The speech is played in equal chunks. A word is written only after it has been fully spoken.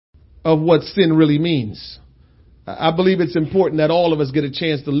of what sin really means. I believe it's important that all of us get a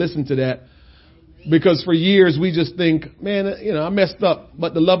chance to listen to that, because for years we just think, man, I messed up,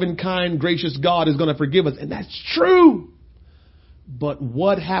 but the loving, kind, gracious God is going to forgive us. And that's true. But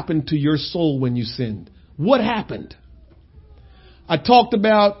what happened to your soul when you sinned? What happened? I talked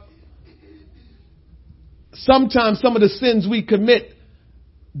about sometimes some of the sins we commit,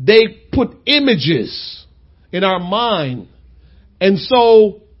 they put images in our mind. And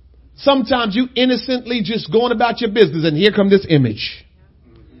so sometimes you innocently just going about your business and here comes this image.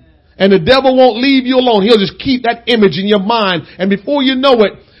 And the devil won't leave you alone. He'll just keep that image in your mind. And before you know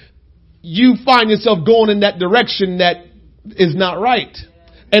it, you find yourself going in that direction that is not right.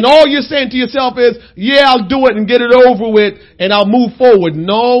 And all you're saying to yourself is, yeah, I'll do it and get it over with and I'll move forward.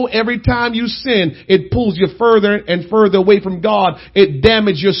 No, every time you sin, it pulls you further and further away from God. It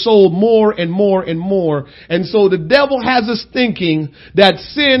damages your soul more and more and more. And so the devil has us thinking that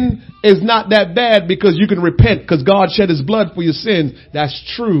sin is not that bad because you can repent because God shed his blood for your sins.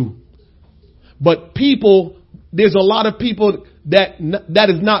 That's true. But there's a lot of people that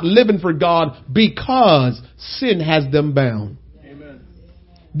is not living for God because sin has them bound.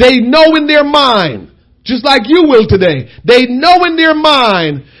 They know in their mind, just like you will today, they know in their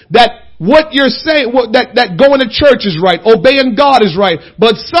mind that what you're saying, that going to church is right, obeying God is right,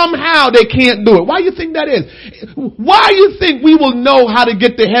 but somehow they can't do it. Why do you think that is? Why do you think we will know how to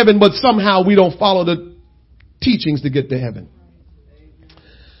get to heaven, but somehow we don't follow the teachings to get to heaven?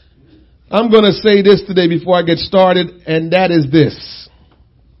 I'm going to say this today before I get started, and that is this.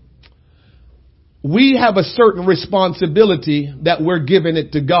 We have a certain responsibility that we're giving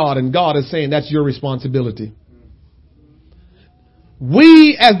it to God, and God is saying that's your responsibility.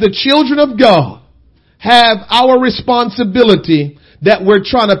 We, as the children of God, have our responsibility that we're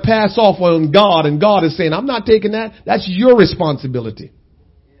trying to pass off on God, and God is saying, I'm not taking that. That's your responsibility.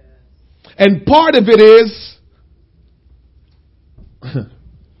 And part of it is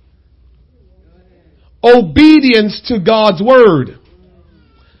obedience to God's word.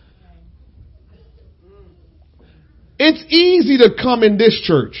 It's easy to come in this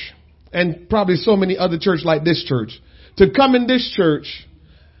church, and probably so many other churches like this church, to come in this church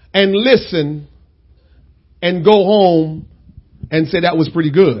and listen and go home and say that was pretty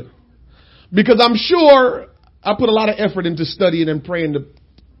good. Because I'm sure I put a lot of effort into studying and praying to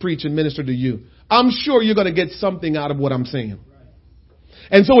preach and minister to you. I'm sure you're going to get something out of what I'm saying.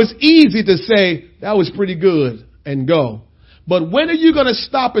 And so it's easy to say that was pretty good and go. But when are you going to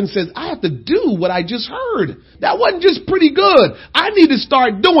stop and say, I have to do what I just heard? That wasn't just pretty good. I need to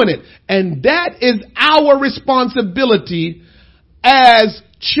start doing it. And that is our responsibility as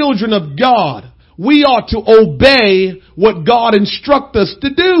children of God. We ought to obey what God instructs us to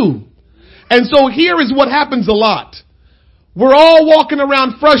do. And so here is what happens a lot. We're all walking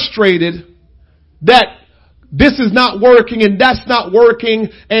around frustrated that this is not working and that's not working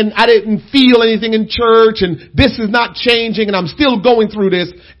and I didn't feel anything in church and this is not changing and I'm still going through this.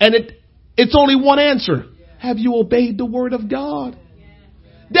 And it's only one answer. Have you obeyed the word of God?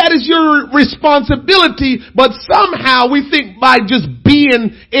 That is your responsibility. But somehow we think by just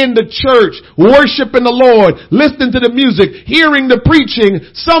being in the church, worshiping the Lord, listening to the music, hearing the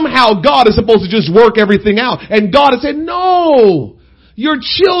preaching, somehow God is supposed to just work everything out. And God has said, no. Your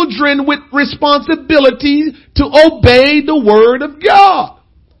children with responsibility to obey the word of God.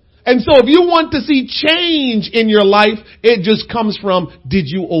 And so if you want to see change in your life, it just comes from, did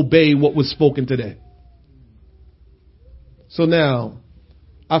you obey what was spoken today? So now,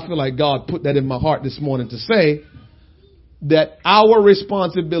 I feel like God put that in my heart this morning to say that our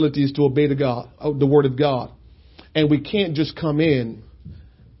responsibility is to obey the word of God. And we can't just come in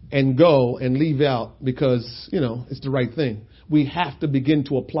and go and leave out because, it's the right thing. We have to begin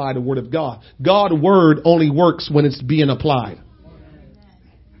to apply the word of God. God's word only works when it's being applied.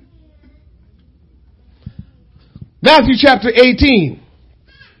 Matthew chapter 18.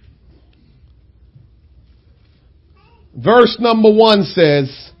 Verse number 1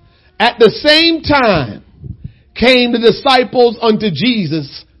 says, at the same time came the disciples unto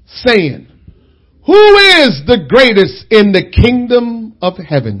Jesus saying, who is the greatest in the kingdom of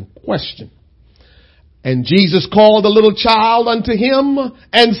heaven? Question. And Jesus called a little child unto him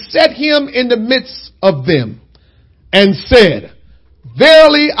and set him in the midst of them and said,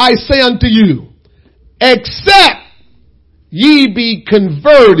 verily I say unto you, except ye be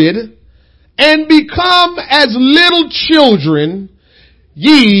converted and become as little children,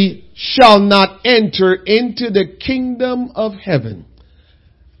 ye shall not enter into the kingdom of heaven.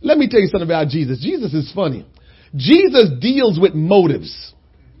 Let me tell you something about Jesus. Jesus is funny. Jesus deals with motives.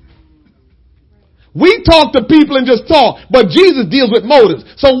 We talk to people and just talk, but Jesus deals with motives.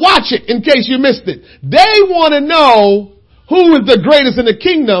 So watch it in case you missed it. They want to know who is the greatest in the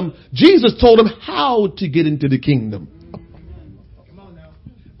kingdom. Jesus told them how to get into the kingdom.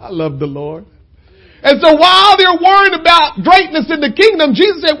 I love the Lord. And so while they're worried about greatness in the kingdom,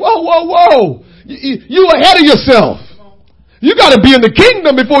 Jesus said, whoa, whoa, whoa. You ahead of yourself. You got to be in the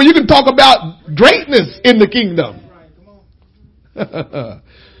kingdom before you can talk about greatness in the kingdom.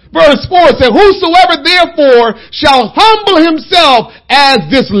 Verse 4 said, whosoever therefore shall humble himself as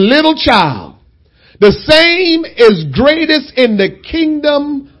this little child, the same is greatest in the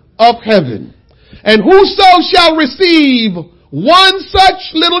kingdom of heaven. And whoso shall receive one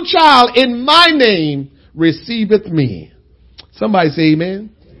such little child in my name receiveth me. Somebody say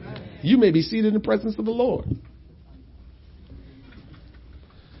amen. Amen. You may be seated in the presence of the Lord.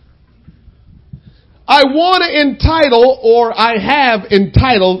 I want to entitle, or I have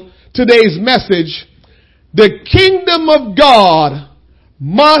entitled today's message, The Kingdom of God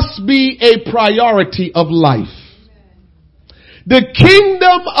Must Be a Priority of Life. The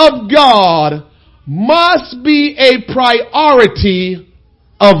kingdom of God must be a priority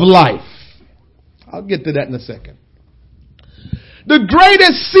of life. I'll get to that in a second. The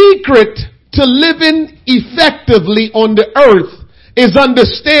greatest secret to living effectively on the earth is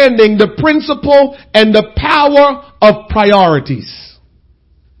understanding the principle and the power of priorities.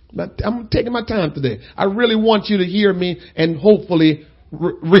 But I'm taking my time today. I really want you to hear me and hopefully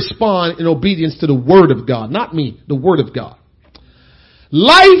respond in obedience to the Word of God. Not me, the Word of God.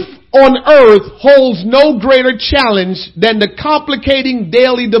 Life on earth holds no greater challenge than the complicating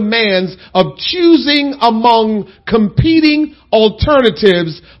daily demands of choosing among competing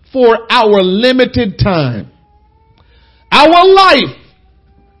alternatives for our limited time. Our life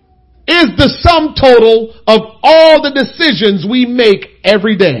is the sum total of all the decisions we make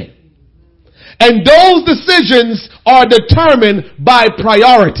every day. And those decisions are determined by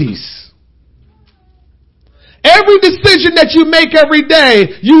priorities. Every decision that you make every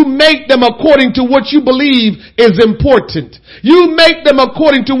day, you make them according to what you believe is important. You make them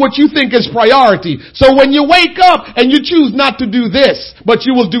according to what you think is priority. So when you wake up and you choose not to do this, but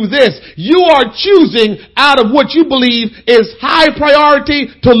you will do this, you are choosing out of what you believe is high priority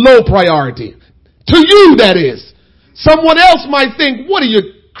to low priority. To you, that is. Someone else might think, what are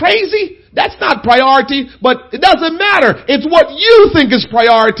you, crazy? That's not priority, but it doesn't matter. It's what you think is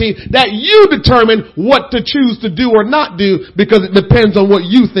priority that you determine what to choose to do or not do, because it depends on what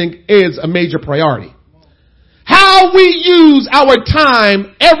you think is a major priority. How we use our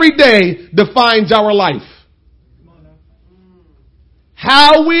time every day defines our life.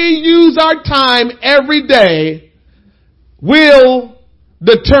 How we use our time every day will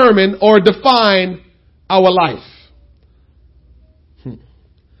determine or define our life.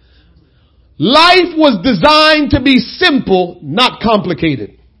 Life was designed to be simple, not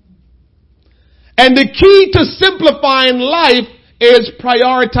complicated. And the key to simplifying life is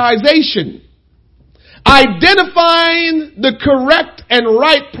prioritization. Identifying the correct and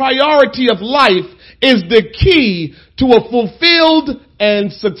right priority of life is the key to a fulfilled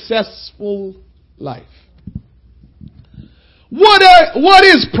and successful life. What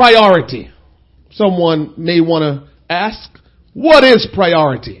is priority? Someone may want to ask, what is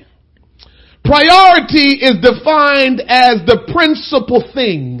priority? Priority is defined as the principal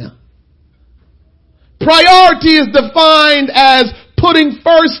thing. Priority is defined as putting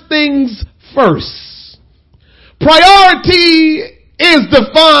first things first. Priority is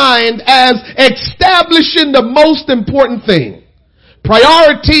defined as establishing the most important thing.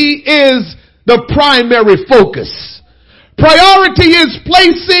 Priority is the primary focus. Priority is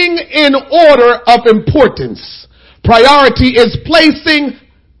placing in order of importance. Priority is placing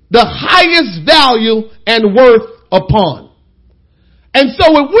the highest value and worth upon. And so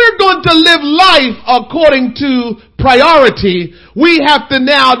if we're going to live life according to priority, we have to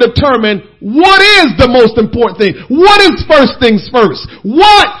now determine what is the most important thing. What is first things first?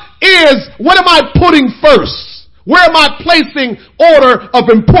 What am I putting first? Where am I placing order of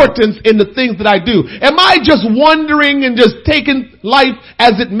importance in the things that I do? Am I just wandering and just taking life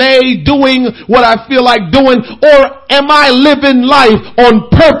as it may, doing what I feel like doing? Or am I living life on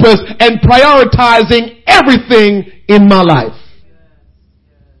purpose and prioritizing everything in my life?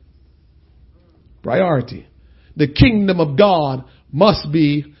 Priority. The kingdom of God must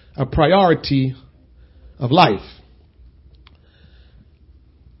be a priority of life.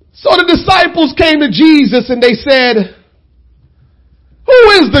 So the disciples came to Jesus and they said, who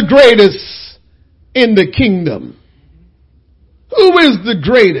is the greatest in the kingdom? Who is the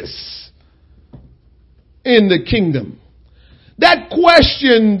greatest in the kingdom? That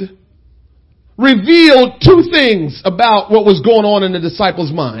question revealed two things about what was going on in the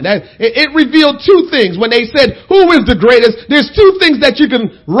disciples' mind. It revealed two things. When they said, who is the greatest? There's two things that you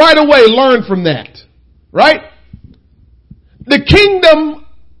can right away learn from that. Right? The kingdom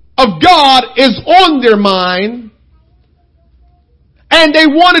of God is on their mind, and they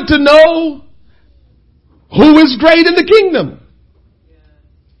wanted to know who is great in the kingdom.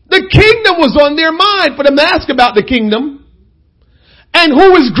 The kingdom was on their mind for them to ask about the kingdom. And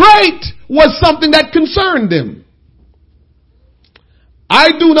who is great was something that concerned them.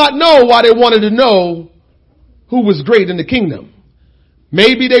 I do not know why they wanted to know who was great in the kingdom.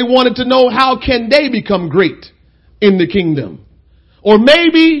 Maybe they wanted to know how can they become great in the kingdom. Or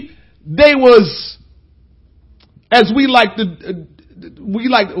maybe they was, as they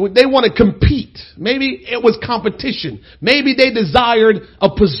want to compete. Maybe it was competition. Maybe they desired a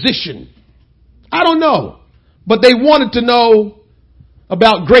position. I don't know. But they wanted to know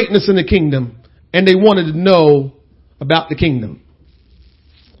about greatness in the kingdom, and they wanted to know about the kingdom.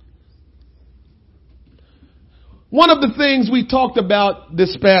 One of the things we talked about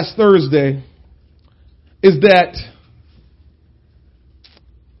this past Thursday is that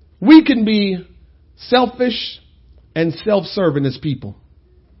we can be selfish and self-serving as people.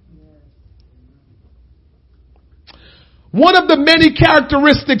 One of the many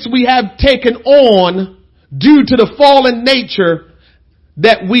characteristics we have taken on due to the fallen nature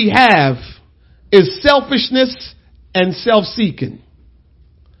that we have is selfishness and self-seeking.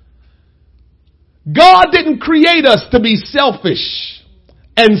 God didn't create us to be selfish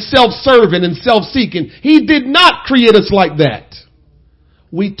and self-serving and self-seeking. He did not create us like that.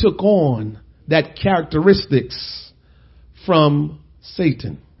 We took on that characteristics from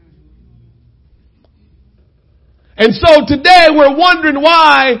Satan. And so today we're wondering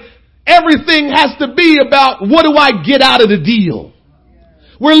why everything has to be about what do I get out of the deal?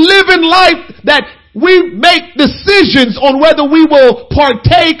 We're living life that we make decisions on whether we will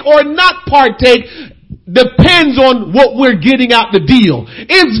partake or not partake depends on what we're getting out the deal.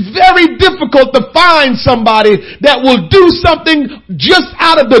 It's very difficult to find somebody that will do something just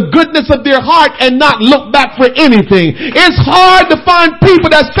out of the goodness of their heart and not look back for anything. It's hard to find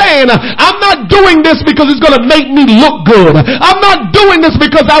people that's saying, I'm not doing this because it's going to make me look good. I'm not doing this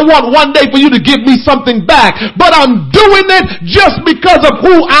because I want one day for you to give me something back, but I'm doing it just because of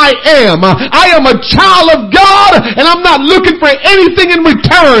who I am. I am a child of God and I'm not looking for anything in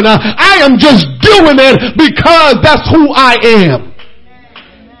return. I am just doing it because that's who I am.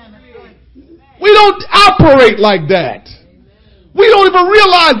 We don't operate like that. We don't even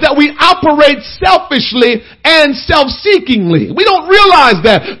realize that we operate selfishly and self-seekingly. We don't realize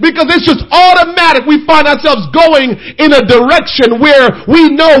that because it's just automatic. We find ourselves going in a direction where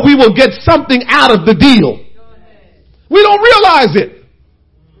we know we will get something out of the deal. We don't realize it.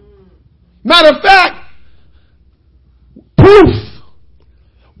 Matter of fact, proof.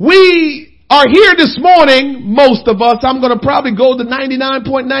 We are here this morning, most of us, I'm going to probably go to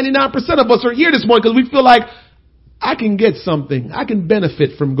 99.99% of us are here this morning because we feel like I can get something. I can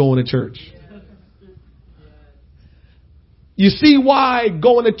benefit from going to church. You see why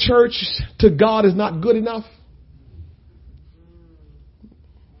going to church to God is not good enough?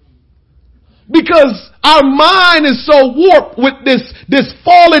 Because our mind is so warped with this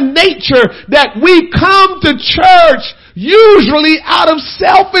fallen nature that we come to church usually out of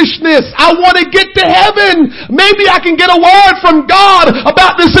selfishness. I want to get to heaven. Maybe I can get a word from God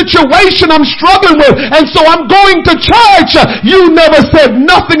about the situation I'm struggling with. And so I'm going to church. You never said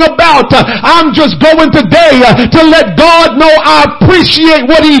nothing about, I'm just going today to let God know I appreciate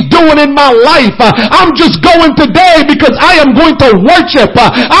what He's doing in my life. I'm just going today because I am going to worship.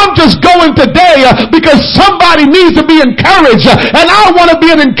 I'm just going today because somebody needs to be encouraged. And I want to be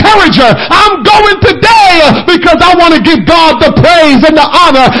an encourager. I'm going today because I want to give God the praise and the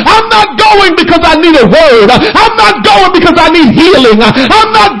honor. I'm not going because I need a word. I'm not going because I need healing.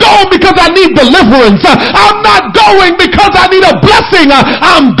 I'm not going because I need deliverance. I'm not going because I need a blessing.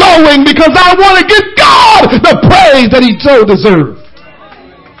 I'm going because I want to give God the praise that He so deserves.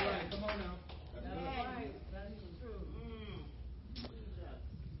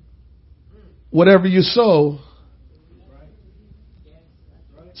 Whatever you sow.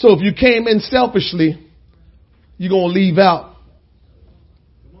 So if you came in selfishly, you're going to leave out.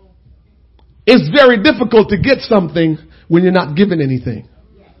 It's very difficult to get something when you're not given anything.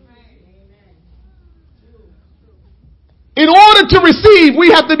 In order to receive, we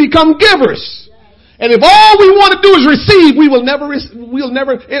have to become givers. And if all we want to do is receive,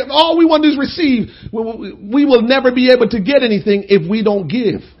 if all we want to do is receive, we will never be able to get anything if we don't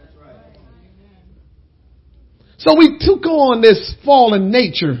give. So we took on this fallen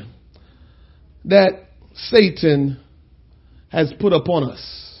nature that Satan has put upon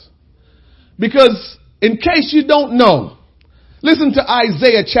us. Because in case you don't know, listen to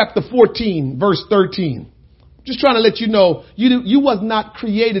Isaiah chapter 14, verse 13. Just trying to let you know, you was not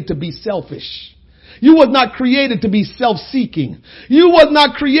created to be selfish. You was not created to be self-seeking. You was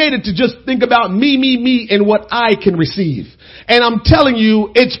not created to just think about me, and what I can receive. And I'm telling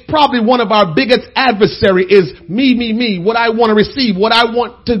you, it's probably one of our biggest adversary is me, what I want to receive, what I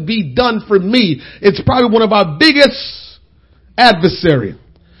want to be done for me. It's probably one of our biggest adversary.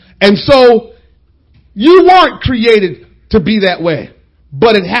 And so you weren't created to be that way,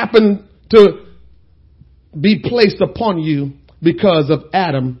 but it happened to be placed upon you because of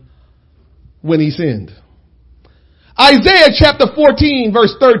Adam when he sinned. Isaiah chapter 14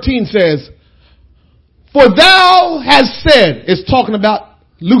 verse 13 says, "For thou hast said," it's talking about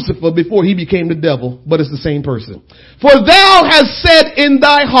Lucifer before he became the devil, but it's the same person. "For thou hast said in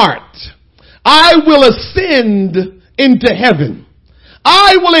thy heart, I will ascend into heaven.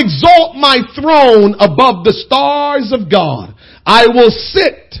 I will exalt my throne above the stars of God. I will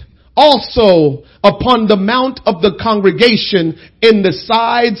sit also upon the mount of the congregation in the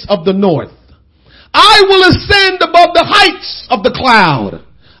sides of the north. I will ascend above the heights of the cloud.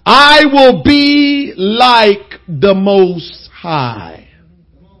 I will be like the Most High."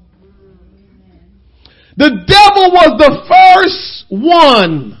 The devil was the first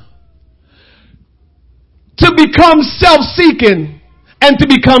one to become self-seeking and to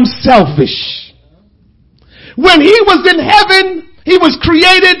become selfish. When he was in heaven, he was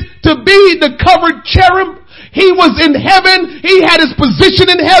created to be the covered cherub. He was in heaven. He had his position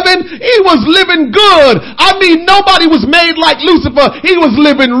in heaven. He was living good. I mean, nobody was made like Lucifer. He was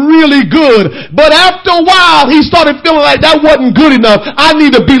living really good. But after a while, he started feeling like that wasn't good enough. I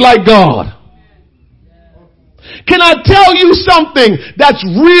need to be like God. Can I tell you something that's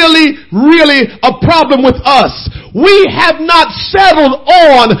really, really a problem with us? We have not settled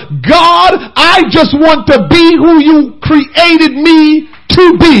on, God, I just want to be who you created me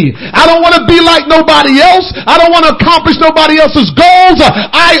to be. I don't want to be like nobody else. I don't want to accomplish nobody else's goals.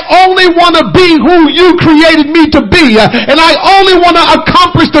 I only want to be who you created me to be. And I only want to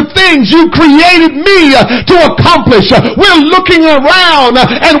accomplish the things you created me to accomplish. We're looking around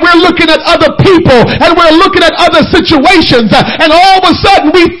and we're looking at other people and we're looking at other situations, and all of a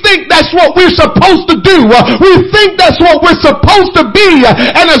sudden we think that's what we're supposed to do. We think that's what we're supposed to be.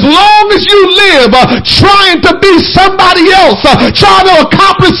 And as long as you live trying to be somebody else, trying to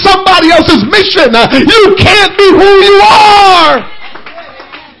accomplish somebody else's mission, you can't be who you are.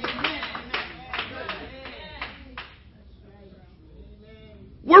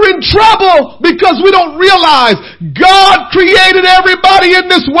 We're in trouble because we don't realize God created everybody in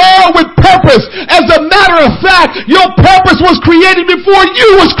this world with purpose. As a matter of fact, your purpose was created before you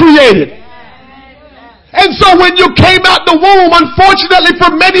was created. And so when you came out the womb, unfortunately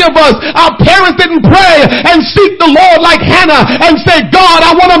for many of us, our parents didn't pray and seek the Lord like Hannah and say, God,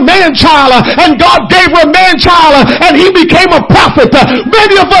 I want a man child. And God gave her a man child and he became a prophet.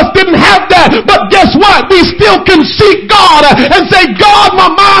 Many of us didn't have that, but guess what? We still can seek God and say, God, my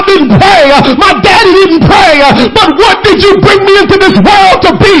mom didn't pray. My daddy didn't pray. But what did you bring me into this world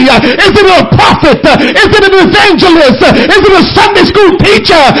to be? Is it a prophet? Is it an evangelist? Is it a Sunday school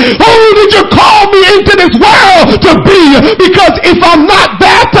teacher? Who did you call me into this world to be? Because if I'm not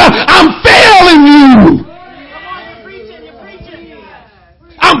that, I'm failing you.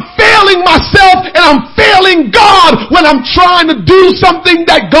 I'm failing myself and I'm failing God when I'm trying to do something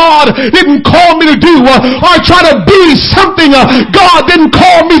that God didn't call me to do, or try to be something God didn't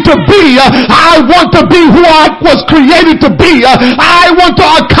call me to be. I want to be who I was created to be. I want to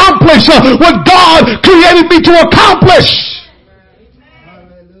accomplish what God created me to accomplish.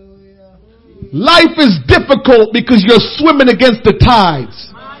 Life is difficult because you're swimming against the tides.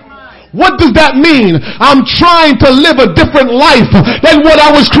 What does that mean? I'm trying to live a different life than what I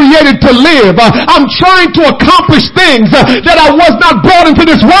was created to live. I'm trying to accomplish things that I was not brought into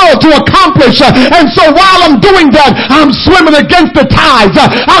this world to accomplish. And so while I'm doing that, I'm swimming against the tides.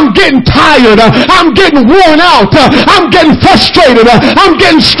 I'm getting tired. I'm getting worn out. I'm getting frustrated. I'm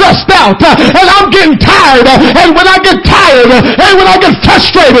getting stressed out. And I'm getting tired. And when I get tired, and when I get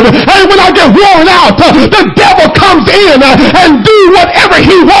frustrated, and when I get worn out, the devil comes in and do whatever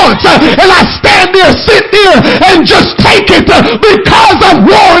he wants. And I stand there, sit there, and just take it because I'm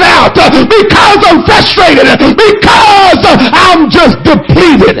worn out, because I'm frustrated, because I'm just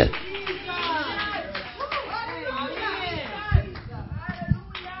depleted.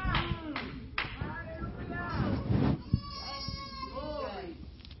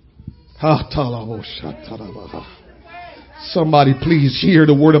 Somebody please hear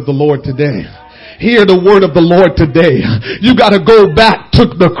the word of the Lord today. Hear the word of the Lord today. You got to go back to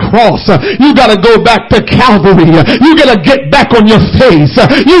the cross. You got to go back to Calvary. You got to get back on your face.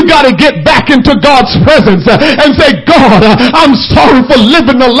 You got to get back into God's presence and say, God, I'm sorry for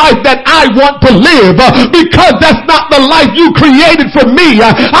living the life that I want to live because that's not the life you created for me.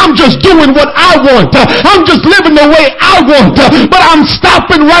 I'm just doing what I want. I'm just living the way I want. But I'm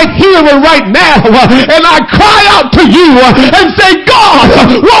stopping right here and right now. And I cry out to you and say, God,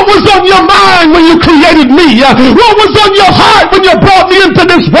 what was on your mind when you created me? What was on your heart when you brought me into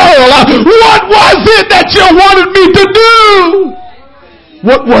this world? What was it that you wanted me to do?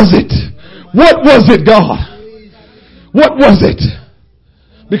 What was it? What was it, God? What was it?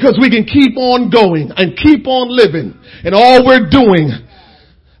 Because we can keep on going and keep on living. And all we're doing,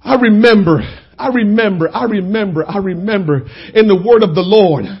 I remember in the word of the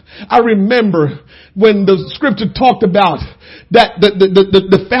Lord. I remember when the scripture talked about that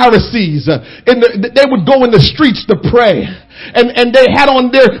the Pharisees, they would go in the streets to pray. And they had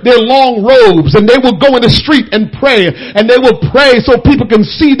on their long robes, and they would go in the street and pray, and they would pray so people can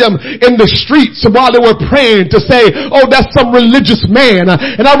see them in the streets while they were praying to say, oh, that's some religious man.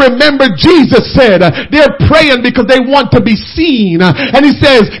 And I remember Jesus said, they're praying because they want to be seen. And he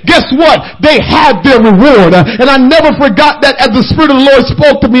says, guess what? They have their reward. And I never forgot that as the Spirit of the Lord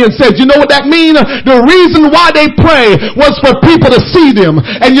spoke to me and said, you know what that means? The reason why they pray was for people to see them.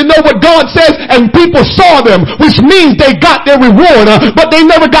 And you know what God says? And people saw them, which means they got their reward, but they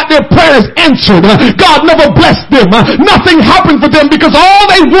never got their prayers answered. God never blessed them. Nothing happened for them because all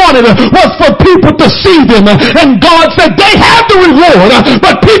they wanted was for people to see them. And God said they have the reward,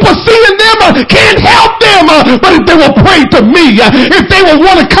 but people seeing them can't help them. But if they will pray to me, if they will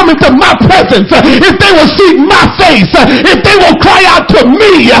want to come into my presence, if they will seek my face, if they will cry out to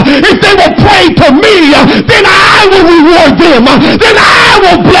me, if they will pray to me, then I will reward them. Then I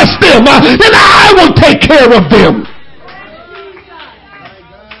will bless them. Then I will take care of them.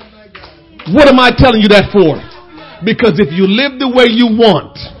 What am I telling you that for? Because if you live the way you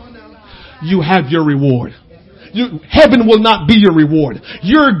want, you have your reward. Heaven will not be your reward.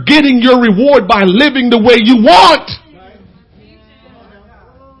 You're getting your reward by living the way you want.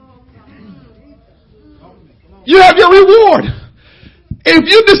 You have your reward. If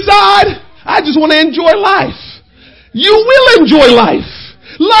you decide, I just want to enjoy life, you will enjoy life.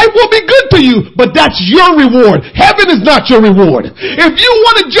 Life will be good to you, but that's your reward. Heaven is not your reward. If you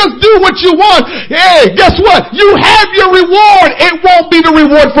want to just do what you want, hey, guess what? You have your reward. It won't be the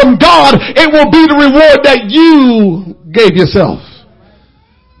reward from God. It will be the reward that you gave yourself.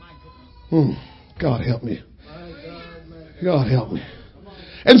 God help me. God help me.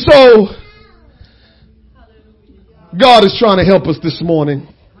 And so, God is trying to help us this morning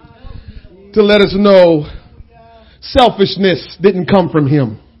to let us know selfishness didn't come from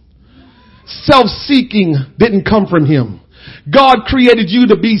Him. Self-seeking didn't come from Him. God created you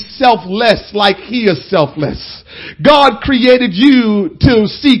to be selfless like He is selfless. God created you to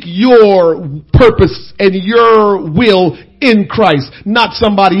seek your purpose and your will in Christ, not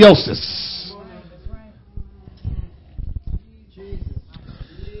somebody else's.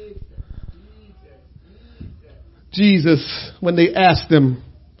 Jesus, when they asked Him,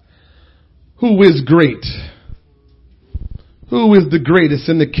 who is great? Who is the greatest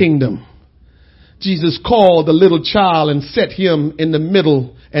in the kingdom? Jesus called the little child and set him in the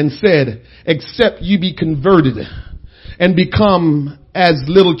middle and said, except you be converted and become as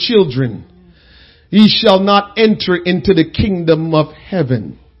little children, ye shall not enter into the kingdom of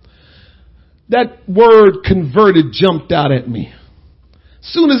heaven. That word converted jumped out at me.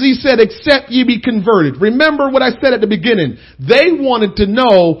 Soon as he said, except ye be converted. Remember what I said at the beginning. They wanted to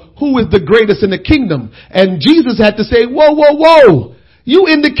know who is the greatest in the kingdom. And Jesus had to say, whoa, whoa, whoa. You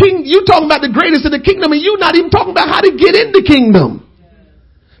in the king, you talking about the greatest in the kingdom and you not even talking about how to get in the kingdom.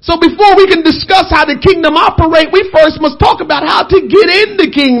 So before we can discuss how the kingdom operate, we first must talk about how to get in the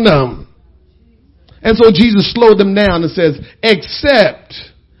kingdom. And so Jesus slowed them down and says, except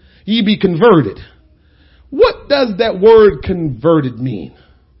ye be converted. What does that word converted mean?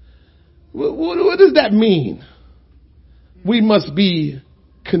 What does that mean? We must be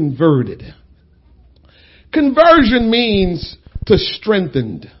converted. Conversion means to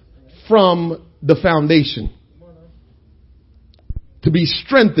strengthen from the foundation. To be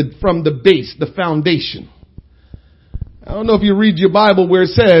strengthened from the base, the foundation. I don't know if you read your Bible where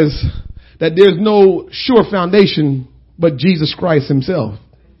it says that there's no sure foundation but Jesus Christ Himself.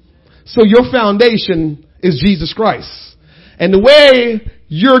 So your foundation is Jesus Christ. And the way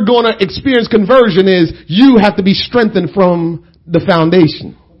you're going to experience conversion is you have to be strengthened from the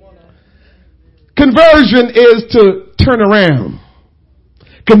foundation. Conversion is to turn around.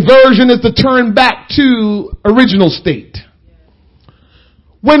 Conversion is to turn back to original state.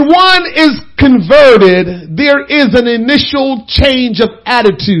 When one is converted, there is an initial change of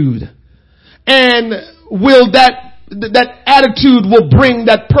attitude. And that attitude will bring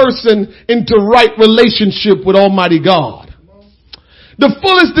that person into right relationship with Almighty God. The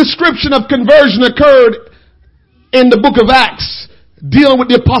fullest description of conversion occurred in the book of Acts, dealing with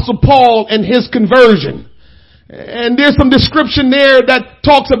the Apostle Paul and his conversion. And there's some description there that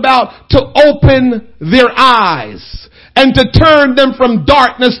talks about to open their eyes and to turn them from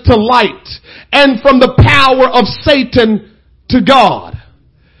darkness to light and from the power of Satan to God,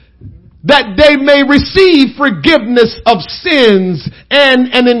 that they may receive forgiveness of sins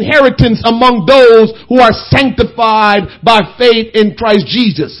and an inheritance among those who are sanctified by faith in Christ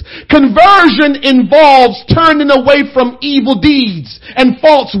Jesus. Conversion involves turning away from evil deeds and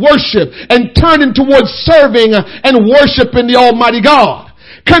false worship and turning towards serving and worshiping the Almighty God.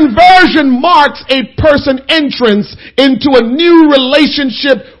 Conversion marks a person's entrance into a new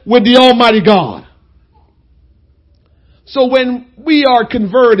relationship with the Almighty God. So when we are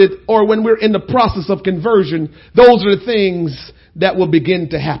converted, or when we're in the process of conversion, those are the things that will begin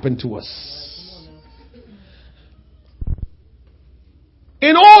to happen to us.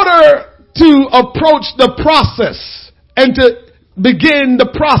 In order to approach the process and to begin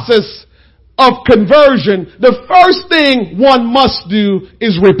the process of conversion, the first thing one must do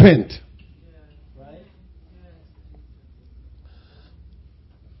is repent.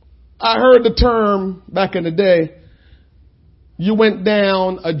 I heard the term back in the day, you went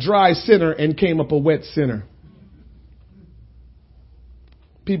down a dry sinner and came up a wet sinner.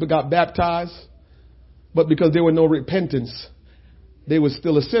 People got baptized, but because there was no repentance, they were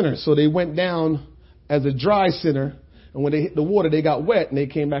still a sinner. So they went down as a dry sinner, and when they hit the water, they got wet, and they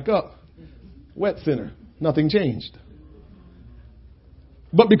came back up. Wet sinner. Nothing changed.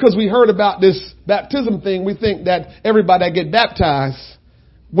 But because we heard about this baptism thing, we think that everybody that get baptized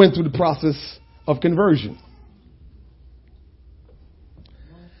went through the process of conversion.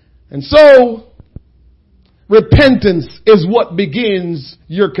 And so, repentance is what begins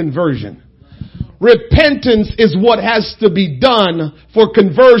your conversion. Repentance is what has to be done for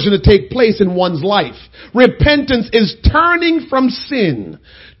conversion to take place in one's life. Repentance is turning from sin,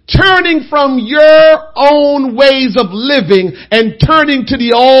 turning from your own ways of living and turning to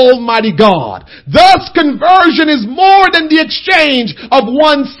the Almighty God. Thus, conversion is more than the exchange of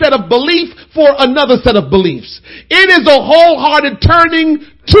one set of belief for another set of beliefs. It is a wholehearted turning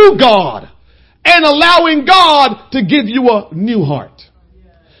to God and allowing God to give you a new heart.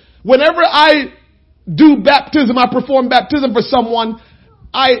 Whenever I do baptism, I perform baptism for someone,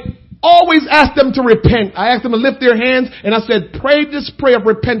 I always ask them to repent. I ask them to lift their hands, and I said, pray this prayer of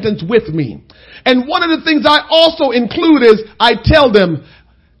repentance with me. And one of the things I also include is I tell them,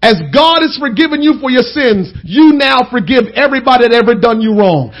 as God has forgiven you for your sins, you now forgive everybody that ever done you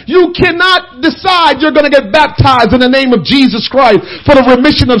wrong. You cannot decide you're going to get baptized in the name of Jesus Christ for the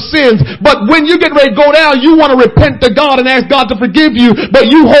remission of sins. But when you get ready to go down, you want to repent to God and ask God to forgive you,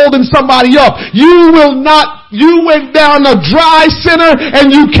 but you holding somebody up. You will not. You went down a dry sinner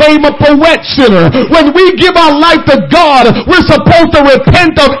and you came up a wet sinner. When we give our life to God, we're supposed to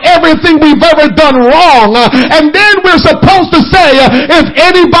repent of everything we've ever done wrong. And then we're supposed to say, if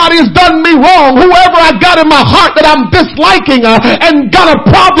anybody has done me wrong, whoever I got in my heart that I'm disliking and got a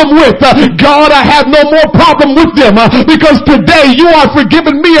problem with, God, I have no more problem with them because today you are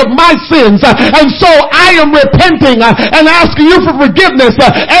forgiving me of my sins. And so I am repenting and asking you for forgiveness.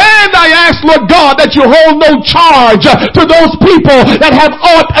 And I ask, Lord God, that you hold no charge to those people that have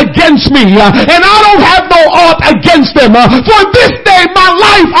aught against me, and I don't have no aught against them. For this day my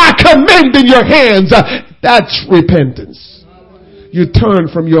life I commend in your hands. That's repentance. You turn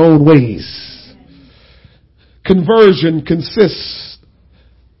from your own ways. Conversion consists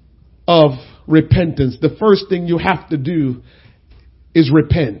of repentance. The first thing you have to do is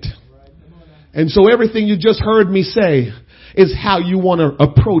repent. And so everything you just heard me say is how you want to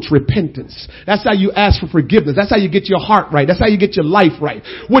approach repentance. That's how you ask for forgiveness. That's how you get your heart right. That's how you get your life right.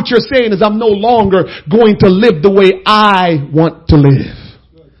 What you're saying is, I'm no longer going to live the way I want to live.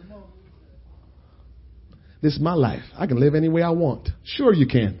 This is my life. I can live any way I want. Sure you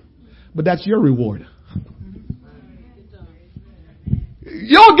can. But that's your reward.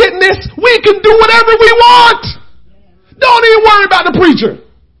 Y'all getting this? We can do whatever we want. Don't even worry about the preacher.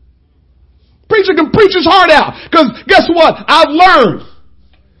 Preacher can preach his heart out. Because guess what? I learned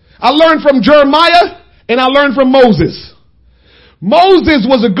from Jeremiah and I learned from Moses. Moses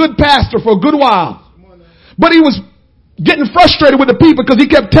was a good pastor for a good while. But he was getting frustrated with the people because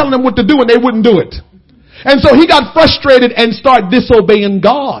he kept telling them what to do and they wouldn't do it. And so he got frustrated and started disobeying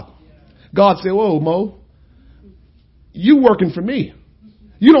God. God said, whoa, Mo, you working for me.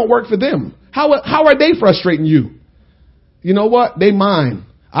 You don't work for them. How are they frustrating you? You know what? They mine.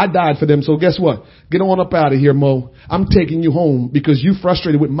 I died for them. So guess what? Get on up out of here, Mo. I'm taking you home because you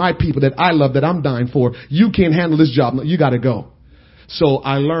frustrated with my people that I love, that I'm dying for. You can't handle this job. You got to go. So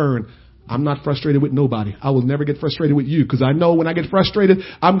I learned I'm not frustrated with nobody. I will never get frustrated with you because I know when I get frustrated,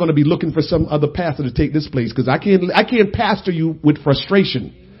 I'm going to be looking for some other pastor to take this place because I can't pastor you with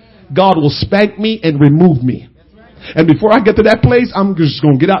frustration. God will spank me and remove me. And before I get to that place, I'm just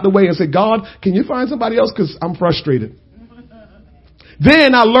going to get out the way and say, God, can you find somebody else? Because I'm frustrated.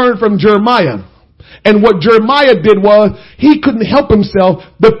 Then I learned from Jeremiah. And what Jeremiah did was he couldn't help himself.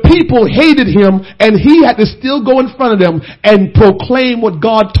 The people hated him and he had to still go in front of them and proclaim what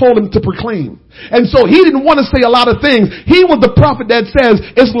God told him to proclaim. And so he didn't want to say a lot of things. He was the prophet that says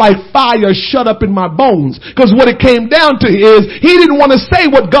it's like fire shut up in my bones. Because what it came down to is he didn't want to say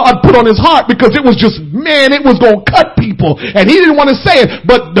what God put on his heart because it was just, man, it was going to cut people. And he didn't want to say it.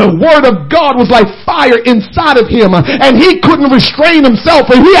 But the word of God was like fire inside of him. And he couldn't restrain himself.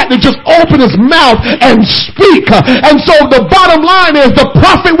 And he had to just open his mouth and speak. And so the bottom line is the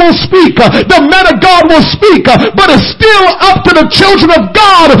prophet will speak. The man of God will speak. But it's still up to the children of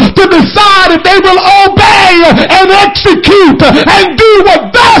God to decide if they will obey and execute and do what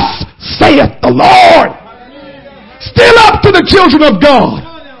thus saith the Lord. Still up to the children of God.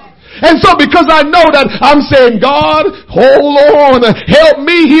 And so because I know that I'm saying, God, hold on, help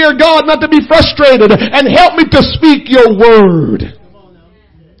me here, God, not to be frustrated and help me to speak your word.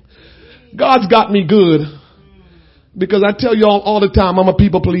 God's got me good because I tell you all the time, I'm a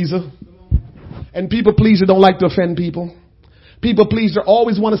people pleaser. And people pleaser don't like to offend people. People pleaser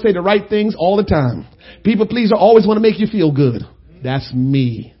always want to say the right things all the time. People pleaser always want to make you feel good. That's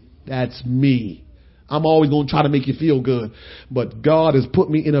me. That's me. I'm always going to try to make you feel good. But God has put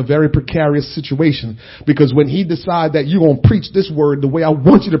me in a very precarious situation because when he decides that you're going to preach this word the way I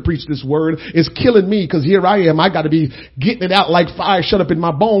want you to preach this word, it's killing me because here I am. I got to be getting it out like fire shut up in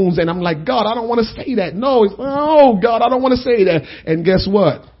my bones. And I'm like, God, I don't want to say that. No, God, I don't want to say that. And guess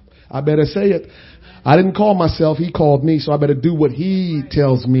what? I better say it. I didn't call myself. He called me. So I better do what he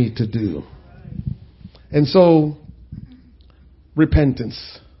tells me to do. And so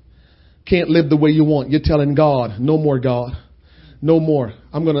repentance. Can't live the way you want. You're telling God, no more, God. No more.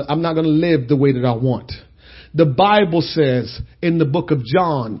 I'm not going to live the way that I want. The Bible says in the book of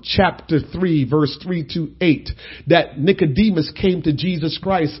John, chapter 3, verse 3-8, that Nicodemus came to Jesus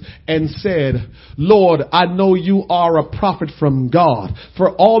Christ and said, Lord, I know you are a prophet from God.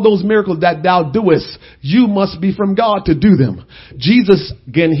 For all those miracles that thou doest, you must be from God to do them. Jesus,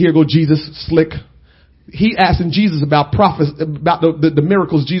 again, here go Jesus, slick. He asking Jesus about prophets, about the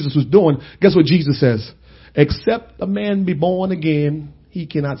miracles Jesus was doing. Guess what Jesus says? Except a man be born again, he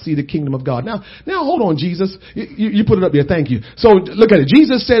cannot see the kingdom of God. Now hold on, Jesus. You put it up there. Thank you. So look at it.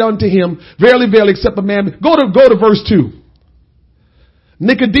 Jesus said unto him, verily, verily, except a man. Go to verse 2.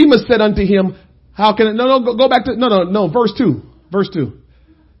 Nicodemus said unto him, how can it? Go back to, verse 2. Verse 2.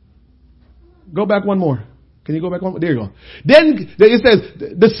 Go back one more. Can you go back one? There you go. Then it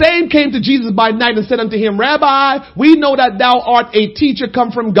says, the same came to Jesus by night and said unto him, Rabbi, we know that thou art a teacher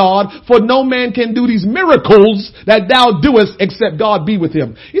come from God, for no man can do these miracles that thou doest except God be with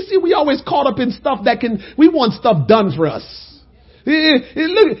him. You see, we always caught up in stuff we want stuff done for us.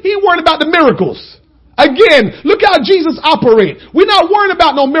 Look, he worried about the miracles. Again, look how Jesus operates. We're not worried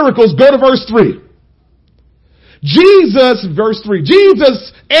about no miracles. Go to verse 3. Verse 3,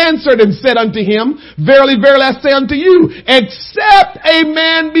 Jesus answered and said unto him, verily, verily, I say unto you, except a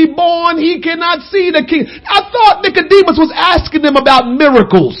man be born, he cannot see the king. I thought Nicodemus was asking them about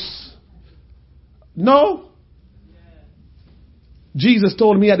miracles. No. Jesus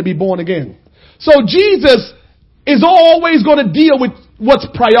told him he had to be born again. So Jesus is always going to deal with what's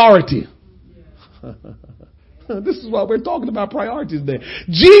priority. This is what we're talking about, priorities today.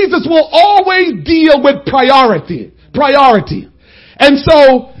 Jesus will always deal with priority. And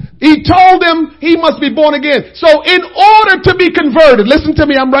so he told him he must be born again. So in order to be converted, listen to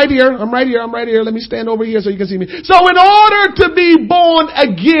me, I'm right here. Let me stand over here so you can see me. So in order to be born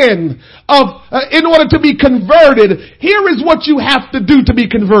again, in order to be converted, here is what you have to do to be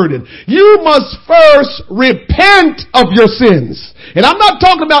converted. You must first repent of your sins. And I'm not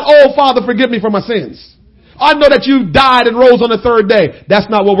talking about, oh, Father, forgive me for my sins. I know that you died and rose on the third day. That's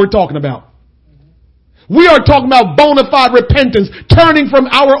not what we're talking about. We are talking about bona fide repentance, turning from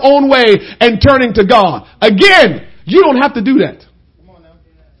our own way and turning to God. Again, you don't have to do that.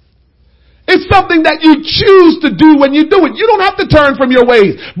 It's something that you choose to do when you do it. You don't have to turn from your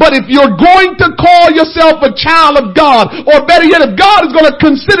ways. But if you're going to call yourself a child of God, or better yet, if God is going to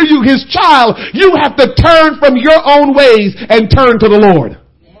consider you his child, you have to turn from your own ways and turn to the Lord.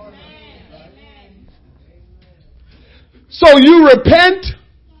 So you repent,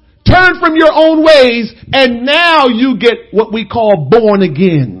 turn from your own ways, and now you get what we call born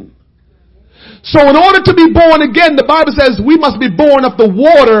again. So in order to be born again, the Bible says we must be born of the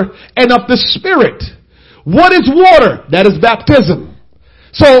water and of the Spirit. What is water? That is baptism.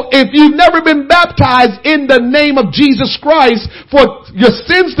 So if you've never been baptized in the name of Jesus Christ for your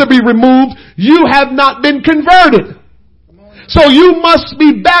sins to be removed, you have not been converted. So you must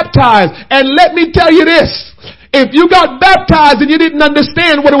be baptized. And let me tell you this. If you got baptized and you didn't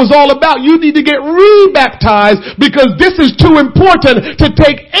understand what it was all about, you need to get re-baptized, because this is too important to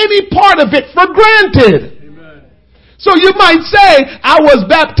take any part of it for granted. So you might say, I was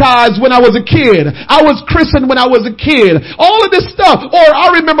baptized when I was a kid. I was christened when I was a kid. All of this stuff. Or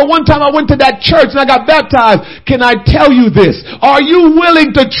I remember one time I went to that church and I got baptized. Can I tell you this? Are you willing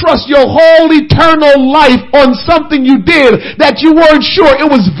to trust your whole eternal life on something you did that you weren't sure? It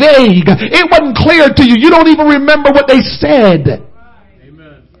was vague. It wasn't clear to you. You don't even remember what they said.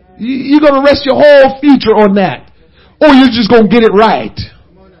 Amen. You're going to rest your whole future on that. Or you're just going to get it right.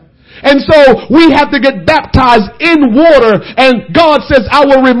 And so we have to get baptized in water, and God says, I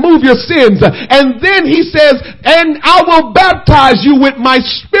will remove your sins. And then he says, and I will baptize you with my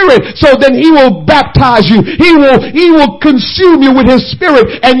Spirit. So then he will baptize you. He will consume you with his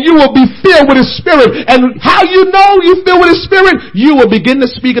Spirit, and you will be filled with his Spirit. And how you know you filled with his Spirit? You will begin to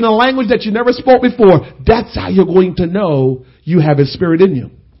speak in a language that you never spoke before. That's how you're going to know you have his Spirit in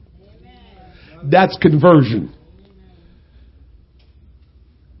you. That's conversion.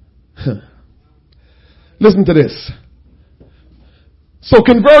 Listen to this. So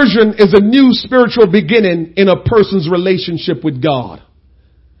conversion is a new spiritual beginning in a person's relationship with God.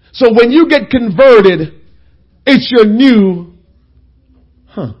 So when you get converted, it's your new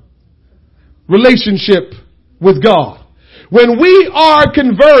relationship with God. When we are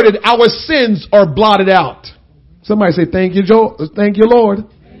converted, our sins are blotted out. Somebody say, thank you, Joe. Thank you, Lord.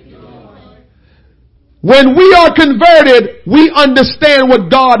 When we are converted, we understand what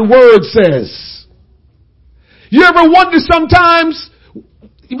God's word says. You ever wonder sometimes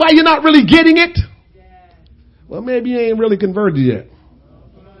why you're not really getting it? Well, maybe you ain't really converted yet.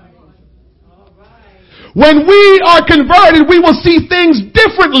 When we are converted, we will see things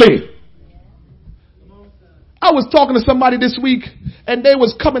differently. I was talking to somebody this week, and they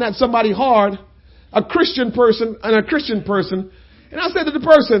was coming at somebody hard, a Christian person. And I said to the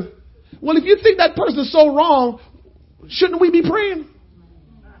person, well, if you think that person is so wrong, shouldn't we be praying?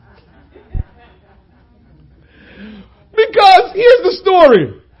 Because here's the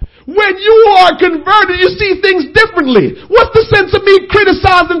story. When you are converted, you see things differently. What's the sense of me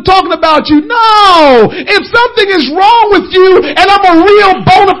criticizing, talking about you? No! If something is wrong with you and I'm a real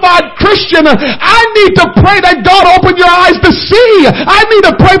bona fide Christian, I need to pray that God open your eyes to see. I need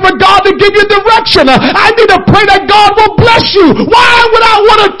to pray for God to give you direction. I need to pray that God will bless you. Why would I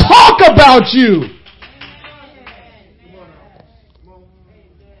want to talk about you?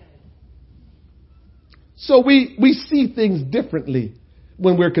 So we see things differently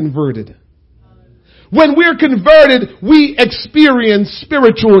when we're converted. When we're converted, we experience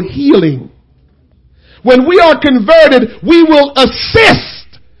spiritual healing. When we are converted, we will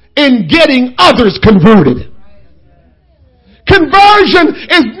assist in getting others converted. Conversion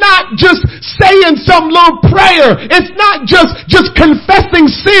is not just saying some little prayer. It's not just confessing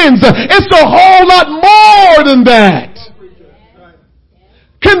sins. It's a whole lot more than that.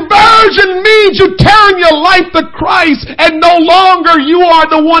 Conversion means you turn your life to Christ, and no longer you are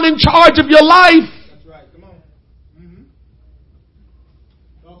the one in charge of your life. That's right. Come on. Mm-hmm.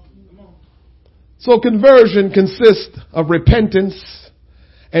 Come on. So conversion consists of repentance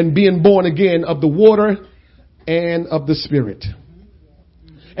and being born again of the water and of the Spirit.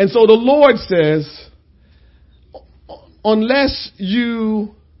 And so the Lord says, unless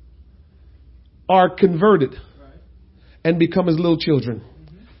you are converted and become as little children,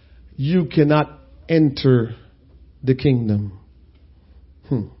 you cannot enter the kingdom.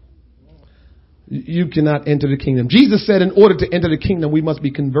 You cannot enter the kingdom. Jesus said in order to enter the kingdom, we must be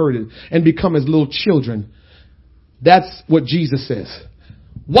converted and become as little children. That's what Jesus says.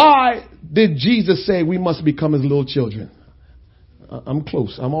 Why did Jesus say we must become as little children? I'm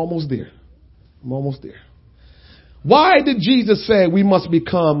close. I'm almost there. Why did Jesus say we must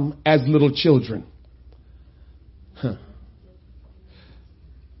become as little children?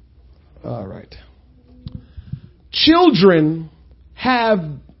 All right. Children have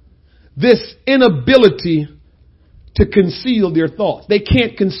this inability to conceal their thoughts. They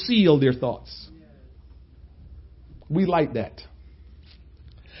can't conceal their thoughts. We like that.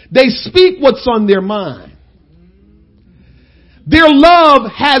 They speak what's on their mind. Their love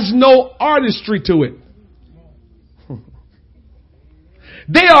has no artistry to it.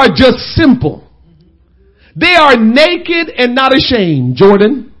 They are just simple. They are naked and not ashamed,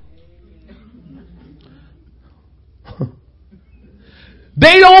 Jordan.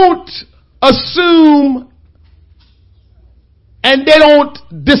 They don't assume and they don't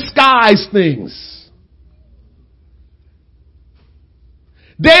disguise things.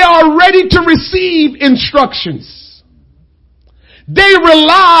 They are ready to receive instructions. They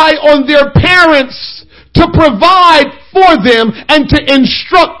rely on their parents to provide for them and to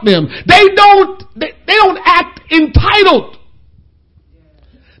instruct them. They don't act entitled.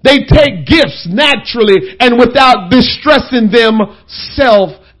 They take gifts naturally and without distressing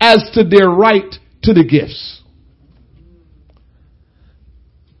themselves as to their right to the gifts.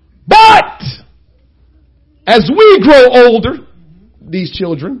 But as we grow older, these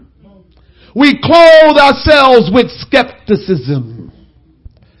children, we clothe ourselves with skepticism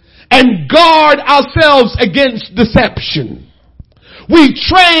and guard ourselves against deception. We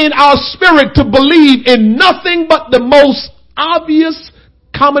train our spirit to believe in nothing but the most obvious,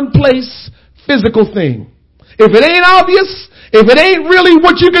 commonplace, physical thing. If it ain't obvious, if it ain't really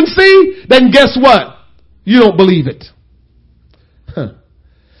what you can see, then guess what? You don't believe it.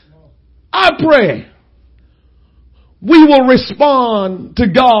 I pray we will respond to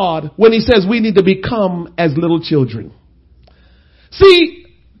God when He says we need to become as little children. See,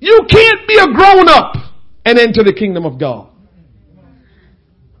 you can't be a grown up and enter the kingdom of God.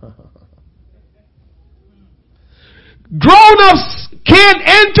 Grown-ups can't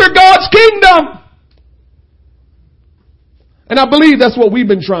enter God's kingdom. And I believe that's what we've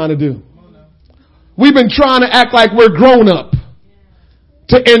been trying to do. We've been trying to act like we're grown up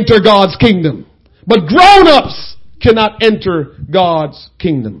to enter God's kingdom. But grown-ups cannot enter God's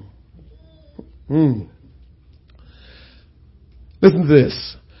kingdom. Listen to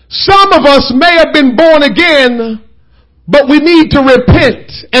this. Some of us may have been born again, but we need to repent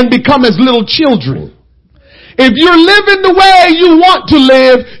and become as little children. If you're living the way you want to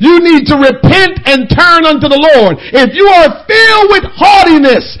live, you need to repent and turn unto the Lord. If you are filled with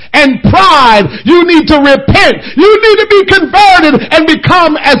haughtiness and pride, you need to repent. You need to be converted and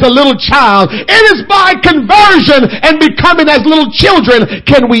become as a little child. It is by conversion and becoming as little children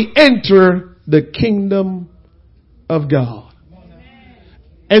can we enter the kingdom of God.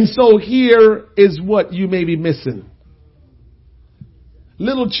 And so here is what you may be missing.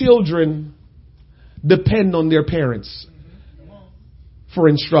 Little children depend on their parents for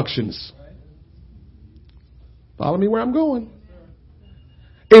instructions. Follow me where I'm going.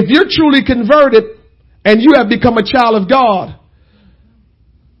 If you're truly converted and you have become a child of God,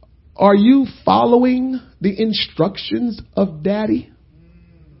 are you following the instructions of Daddy?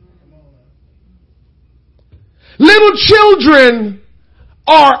 Little children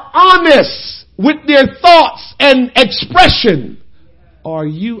are honest with their thoughts and expression. Are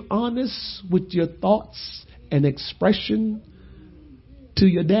you honest with your thoughts and expression to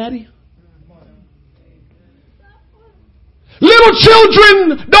your daddy? Little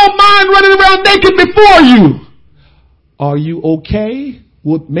children don't mind running around naked before you. Are you okay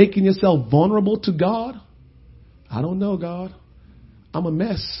with making yourself vulnerable to God? I don't know, God. I'm a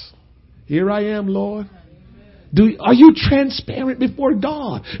mess. Here I am, Lord. Are you transparent before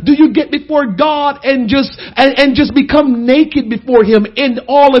God? Do you get before God and just become naked before Him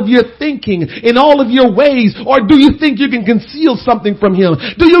in all of your thinking, in all of your ways? Or do you think you can conceal something from Him?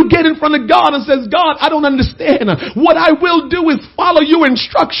 Do you get in front of God and says, God, I don't understand. What I will do is follow your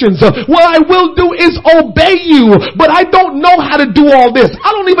instructions. What I will do is obey you. But I don't know how to do all this.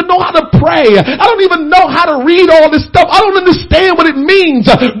 I don't even know how to pray. I don't even know how to read all this stuff. I don't understand what it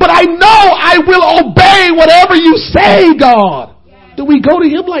means. But I know I will obey whatever you say, God. Do we go to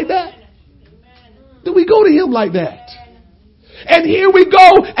Him like that? Do we go to Him like that? And here we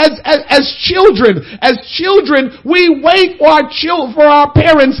go as children. As children, we wait for our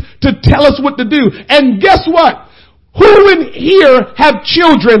parents to tell us what to do. And guess what? Who in here have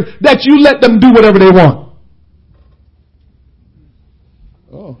children that you let them do whatever they want?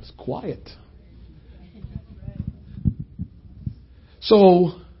 Oh, it's quiet.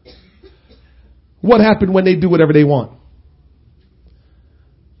 So, what happened when they do whatever they want?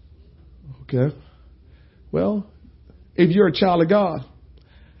 Okay. Well, if you're a child of God,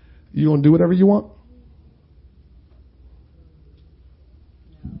 you gonna do whatever you want?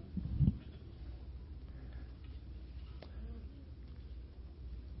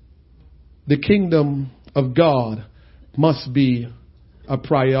 the kingdom of God must be a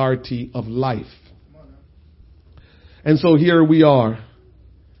priority of life. And so here we are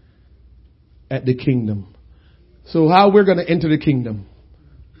at the kingdom. So how we're going to enter the kingdom?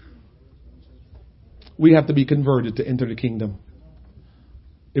 We have to be converted to enter the kingdom.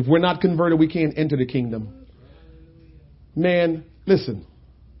 If we're not converted, we can't enter the kingdom. Man, listen.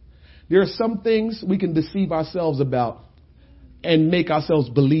 There are some things we can deceive ourselves about and make ourselves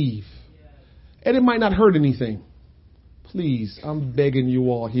believe. And it might not hurt anything. Please, I'm begging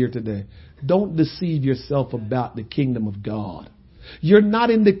you all here today. Don't deceive yourself about the kingdom of God. You're not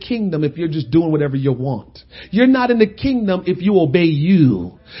in the kingdom if you're just doing whatever you want. You're not in the kingdom if you obey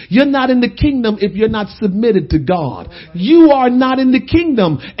you. You're not in the kingdom if you're not submitted to God. You are not in the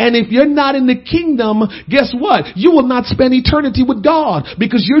kingdom. And if you're not in the kingdom, guess what? You will not spend eternity with God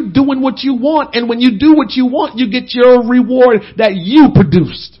because you're doing what you want. And when you do what you want, you get your reward that you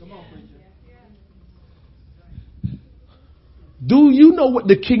produced. Do you know what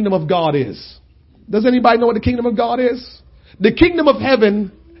the kingdom of God is? Does anybody know what the kingdom of God is? The kingdom of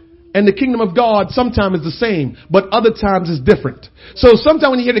heaven and the kingdom of God sometimes is the same, but other times is different. So sometimes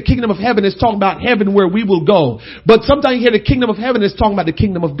when you hear the kingdom of heaven, it's talking about heaven where we will go. But sometimes you hear the kingdom of heaven, it's talking about the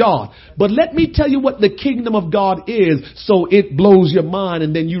kingdom of God. But let me tell you what the kingdom of God is, so it blows your mind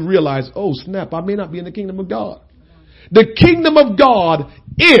and then you realize, oh snap, I may not be in the kingdom of God. The kingdom of God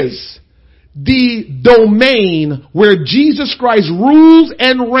is the domain where Jesus Christ rules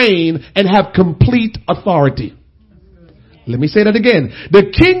and reigns and have complete authority. Let me say that again.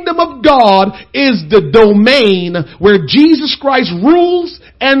 The kingdom of God is the domain where Jesus Christ rules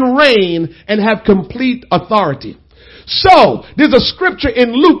and reigns and have complete authority. So, there's a scripture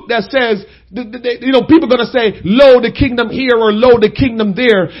in Luke that says, people are going to say, lo, the kingdom here or lo, the kingdom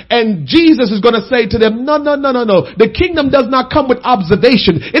there. And Jesus is going to say to them, no. The kingdom does not come with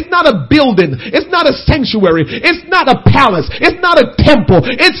observation. It's not a building. It's not a sanctuary. It's not a palace. It's not a temple.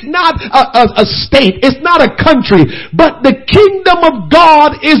 It's not a state. It's not a country. But the kingdom of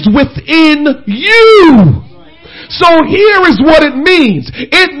God is within you. So here is what it means.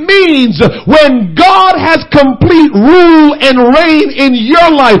 It means when God has complete rule and reign in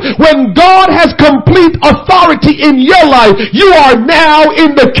your life, when God has complete authority in your life, you are now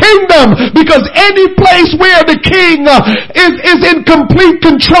in the kingdom. Because any place where the king is in complete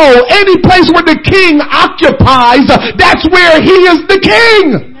control, any place where the king occupies, that's where he is the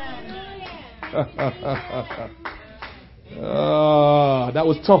king. That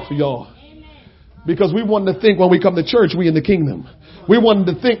was tough for y'all. Because we want to think when we come to church, we in the kingdom. We want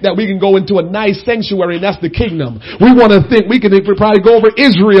to think that we can go into a nice sanctuary and that's the kingdom. We want to think we can probably go over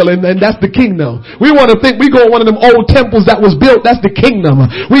Israel and that's the kingdom. We want to think we go to one of them old temples that was built, that's the kingdom.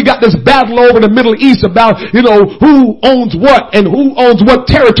 We got this battle over the Middle East about, who owns what and who owns what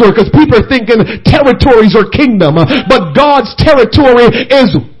territory, because people are thinking territories are kingdom. But God's territory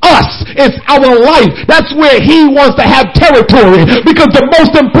is us. It's our life. That's where he wants to have territory. Because the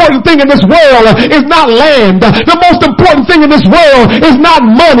most important thing in this world is not land. The most important thing in this world is not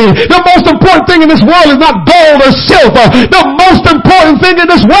money. The most important thing in this world is not gold or silver. The most important thing in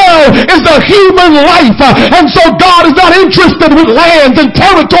this world is the human life. And so God is not interested with lands and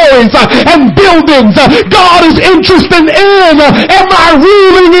territories and buildings. God is interested in, am I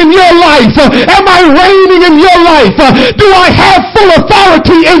ruling in your life? Am I reigning in your life? Do I have full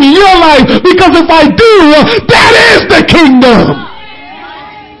authority in your life? Because if I do, that is the kingdom.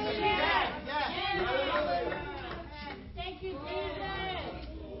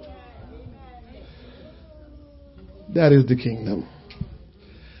 That is the kingdom.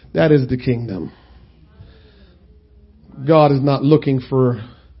 That is the kingdom. God is not looking for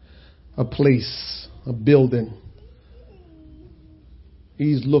a place, a building.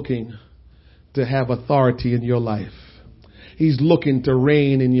 He's looking to have authority in your life. He's looking to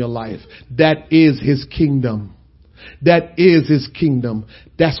reign in your life. That is his kingdom. That is his kingdom.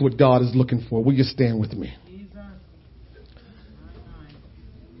 That's what God is looking for. Will you stand with me?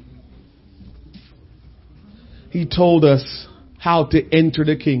 He told us how to enter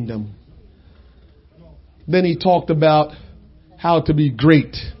the kingdom. Then he talked about how to be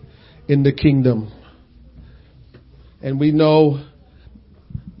great in the kingdom. And we know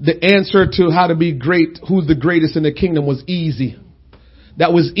the answer to how to be great, who's the greatest in the kingdom, was easy.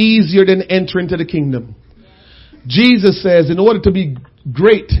 That was easier than entering into the kingdom. Jesus says in order to be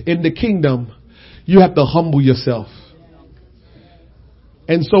great in the kingdom, you have to humble yourself.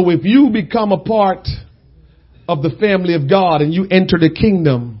 And so if you become a part of the family of God and you enter the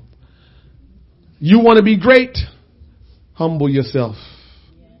kingdom, you want to be great, humble yourself.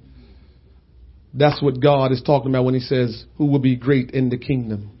 That's what God is talking about when he says who will be great in the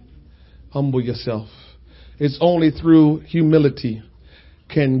kingdom. Humble yourself. It's only through humility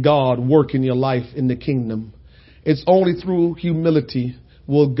can God work in your life in the kingdom. It's only through humility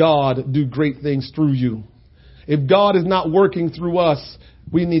will God do great things through you. If God is not working through us,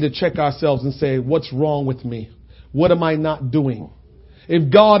 we need to check ourselves and say, what's wrong with me? What am I not doing?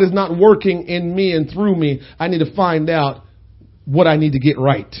 If God is not working in me and through me, I need to find out what I need to get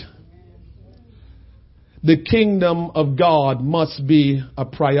right. The kingdom of God must be a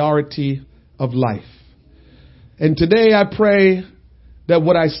priority of life. And today I pray that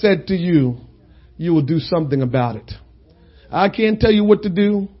what I said to you, you will do something about it. I can't tell you what to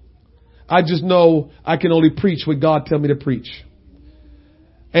do. I just know I can only preach what God tells me to preach.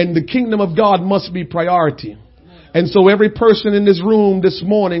 And the kingdom of God must be priority. And so every person in this room this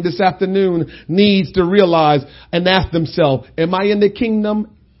morning, this afternoon, needs to realize and ask themselves, am I in the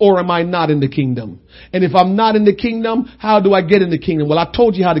kingdom or am I not in the kingdom? And if I'm not in the kingdom, how do I get in the kingdom? Well, I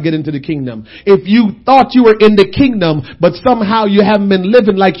told you how to get into the kingdom. If you thought you were in the kingdom, but somehow you haven't been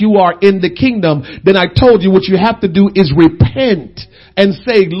living like you are in the kingdom, then I told you what you have to do is repent and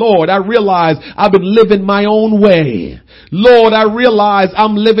say, Lord, I realize I've been living my own way. Lord, I realize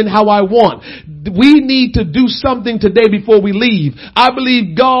I'm living how I want. We need to do something today before we leave. I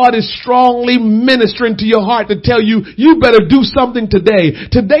believe God is strongly ministering to your heart to tell you, you better do something today.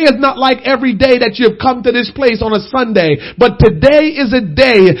 Today is not like every day that you have come to this place on a Sunday, but today is a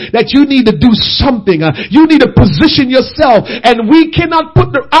day that you need to do something. You need to position yourself, and we cannot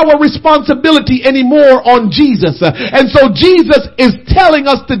put our responsibility anymore on Jesus. And so Jesus is telling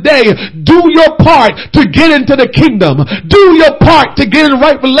us today, do your part to get into the kingdom. Do your part to get in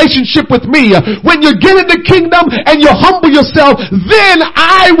right relationship with me. When you get in the kingdom and you humble yourself, then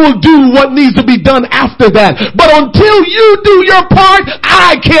I will do what needs to be done after that. But until you do your part,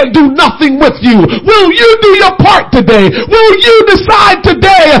 I can't do nothing with you. Will you do your part today? Will you decide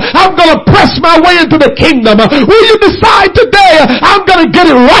today, I'm going to press my way into the kingdom? Will you decide today, I'm going to get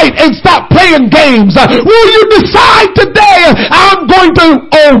it right and stop playing games? Will you decide today, I'm going to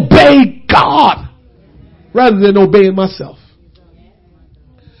obey God rather than obeying myself?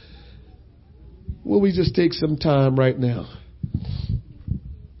 Will we just take some time right now?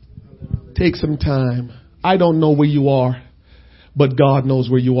 Take some time. I don't know where you are, but God knows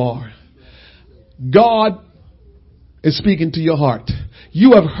where you are. God is speaking to your heart.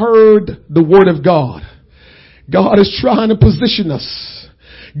 You have heard the word of God. God is trying to position us.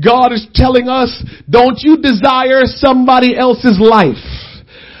 God is telling us, don't you desire somebody else's life?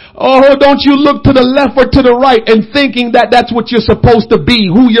 Oh, don't you look to the left or to the right and thinking that that's what you're supposed to be,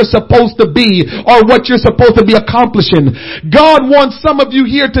 who you're supposed to be, or what you're supposed to be accomplishing. God wants some of you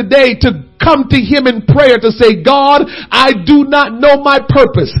here today to come to Him in prayer to say, God, I do not know my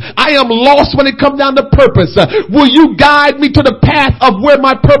purpose. I am lost when it comes down to purpose. Will you guide me to the path of where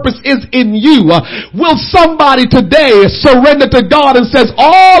my purpose is in you? Will somebody today surrender to God and says,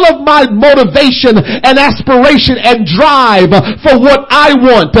 all of my motivation and aspiration and drive for what I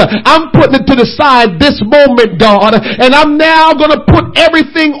want, I'm putting it to the side this moment, God, and I'm now going to put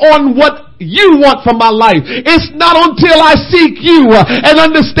everything on what you want from my life. It's not until I seek you and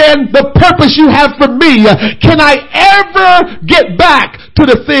understand the purpose you have for me can I ever get back to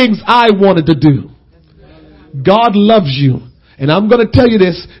the things I wanted to do. God loves you. And I'm going to tell you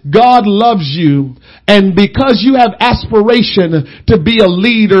this, God loves you. And because you have aspiration to be a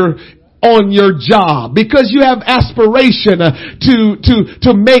leader on your job, because you have aspiration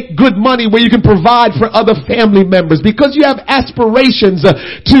to make good money where you can provide for other family members, because you have aspirations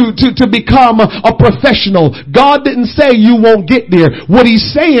to become a professional. God didn't say you won't get there. What He's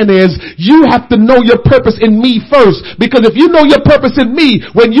saying is you have to know your purpose in me first, because if you know your purpose in me,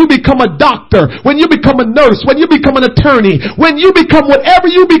 when you become a doctor, when you become a nurse, when you become an attorney, when you become whatever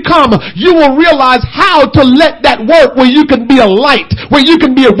you become, you will realize how to let that work where you can be a light, where you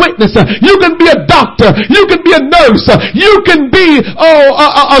can be a witness. You can be a doctor. You can be a nurse. You can be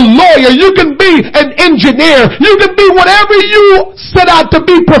a lawyer. You can be an engineer. You can be whatever you set out to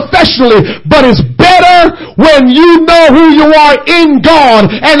be professionally. But it's better when you know who you are in God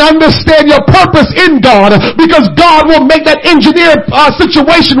and understand your purpose in God, because God will make that engineer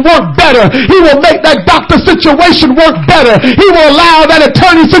situation work better. He will make that doctor situation work better. He will allow that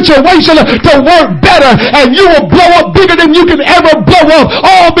attorney situation to work better, and you will blow up bigger than you can ever blow up,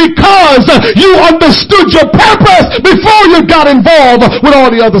 all because you understood your purpose before you got involved with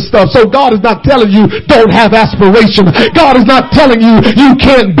all the other stuff. So God is not telling you don't have aspiration. God is not telling you you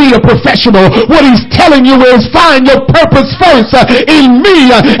can't be a professional. What He's telling telling you is find your purpose first in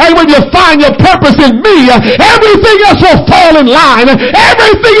me. And when you find your purpose in me, everything else will fall in line.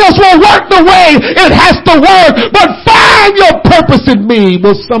 Everything else will work the way it has to work. But find your purpose in me.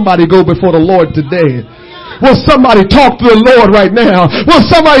 Will somebody go before the Lord today? Will somebody talk to the Lord right now? Will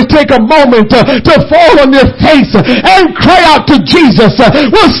somebody take a moment to fall on their face and cry out to Jesus?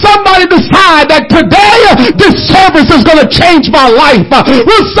 Will somebody decide that today this service is going to change my life?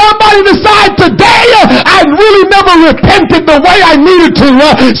 Will somebody decide today I really never repented the way I needed to,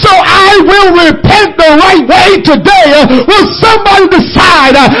 so I will repent the right way today? Will somebody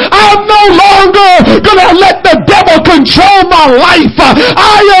decide I'm no longer going to let the devil control my life?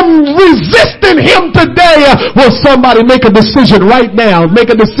 I am resisting him today. Will somebody make a decision right now? Make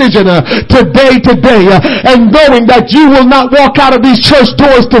a decision today, and knowing that you will not walk out of these church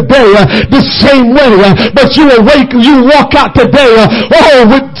doors today the same way, but you walk out today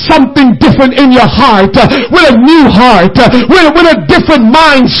with something different in your heart, with a new heart, with a different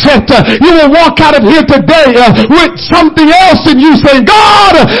mindset. You will walk out of here today with something else in you, saying,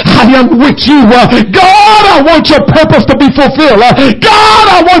 God, I am with you. God, I want your purpose to be fulfilled. God,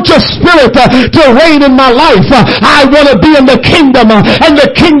 I want your spirit to reign in my life. I want to be in the kingdom, and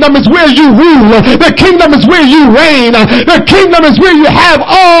the kingdom is where you rule. The kingdom is where you reign. The kingdom is where you have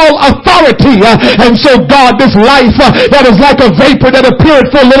all authority. And so God, this life that is like a vapor that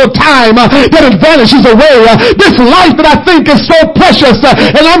appeared for a little time, that it vanishes away, this life that I think is so precious,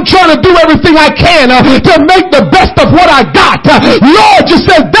 and I'm trying to do everything I can to make the best of what I got. Lord, you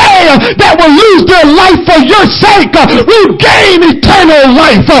said they that will lose their life for your sake will gain eternal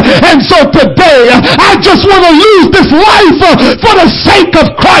life. And so today, I just want to lose this life for the sake of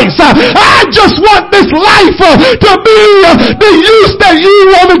Christ. I just want this life to be the use that you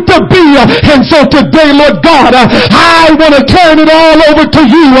want it to be. And so today, Lord God, I want to turn it all over to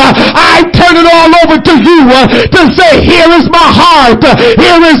you. I turn it all over to you to say, here is my heart,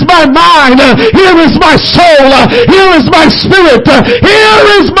 here is my mind, here is my soul, here is my spirit, here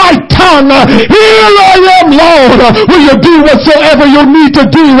is my tongue, here I am, Lord. Will you do whatsoever you need to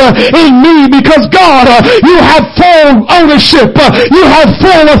do in me? Because God, you have full ownership. You have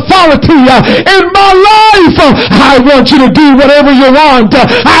full authority in my life. I want you to do whatever you want.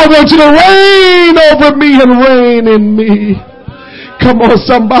 I want you to reign over me and reign in me. Come on,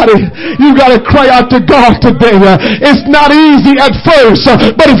 somebody. You got to cry out to God today. It's not easy at first,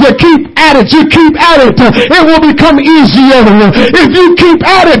 but if you keep at it, it will become easier. If you keep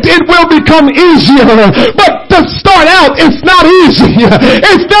at it, it will become easier. But to start out, it's not easy.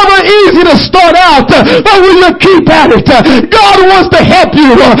 It's never easy to start out, but when you keep at it, God wants to help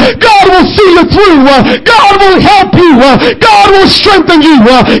you. God will see you through. God will help you. God will strengthen you.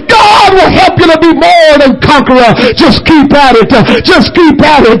 God will help you to be more than conqueror. Just keep at it. Just keep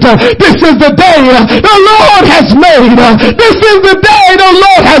at it. This is the day the Lord has made. This is the day the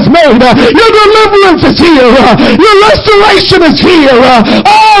Lord has made. Your deliverance is here. Your restoration is here.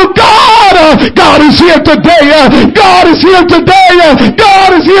 Oh God, God is here today. God is here today.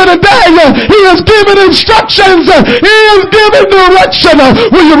 God is here today. He has given instructions. He has given direction.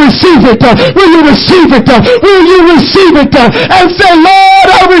 Will you receive it? Will you receive it? Will you receive it? And say, Lord,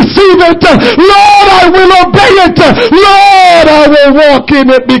 I receive it. Lord, I will obey it. Lord, I will walk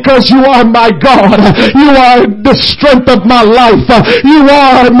in it because you are my God. You are the strength of my life. You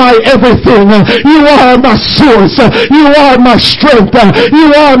are my everything. You are my source. You are my strength.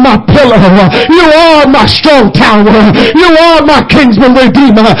 You are my pillar. You are my strong tower. You are my kinsman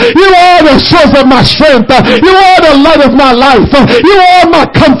redeemer. You are the source of my strength. You are the light of my life. You are my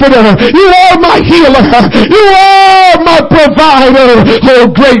comforter. You are my healer. You are my provider. Oh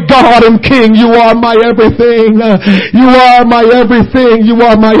great God and King, you are my everything. You are my everything. You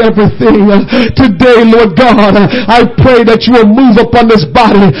are my everything. Today, Lord God, I pray that you will move upon this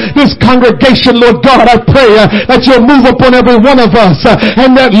body, this congregation, Lord God. I pray that you'll move upon every one of us,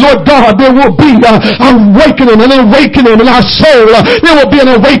 and that, Lord God, there will be an awakening in our soul. There will be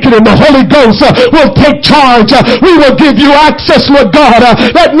an awakening. The Holy Ghost will take charge. We will give you access, Lord God,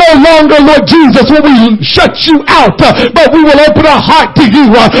 that no longer, Lord Jesus, will we shut you out, but we will open our heart to you,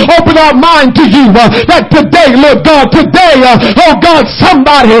 open our mind to you, that today, Lord God, today, oh God,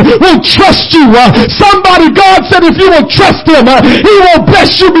 somebody will trust you. Somebody, God said, if you will trust him, he will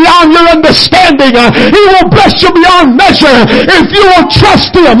bless you beyond your understanding. He will bless you beyond measure if you will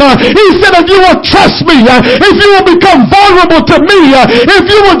trust him. He said, if you will trust me, if you will become vulnerable to me, if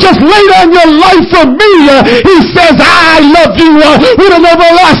you will just lay down your life for me, he says, I love you with an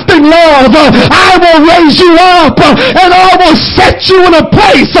everlasting love. I will raise you up and I will set you in a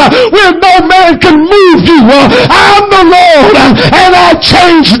place where no man can move you. I'm the Lord and I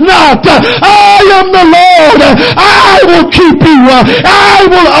change not. I am the Lord. I will keep you. I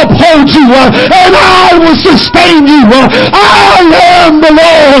will uphold you and I will sustain you. I am the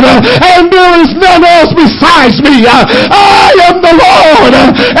Lord and there is none else besides me. I am the Lord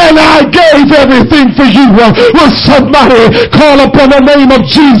and I gave everything for you. Will somebody call upon the name of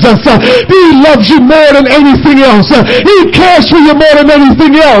Jesus? He loves you more than anything else. He cares for you more than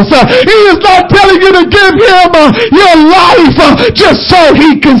anything else. He is not telling you to give him your life just so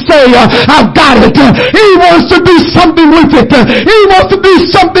he can say, I've got it. He wants to do something with it. He wants to do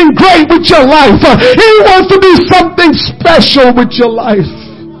something great with your life. He wants to do something special with your life.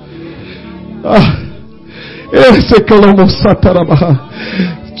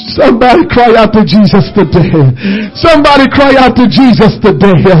 Somebody cry out to Jesus today. Somebody cry out to Jesus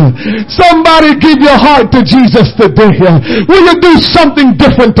today. Somebody give your heart to Jesus today. Will you do something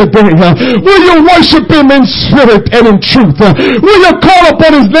different today? Will you worship him in spirit and in truth? Will you call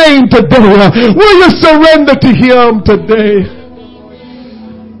upon his name today? Will you surrender to him today?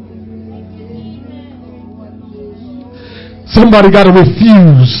 Somebody got to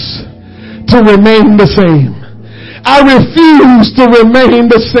refuse to remain the same. I refuse to remain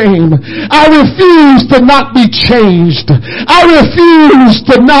the same. I refuse to not be changed. I refuse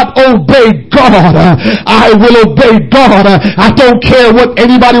to not obey God. I will obey God. I don't care what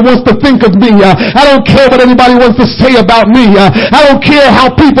anybody wants to think of me. I don't care what anybody wants to say about me. I don't care how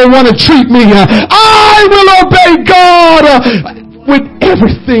people want to treat me. I will obey God with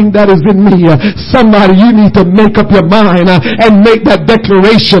everything that is in me. Somebody, you need to make up your mind and make that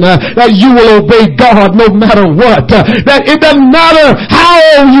declaration that you will obey God no matter what. That it doesn't matter how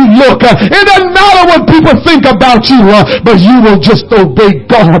you look. It doesn't matter what people think about you. But you will just obey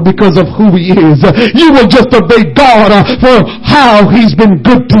God because of who he is. You will just obey God for how he's been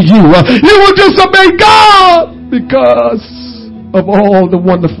good to you. You will just obey God because of all the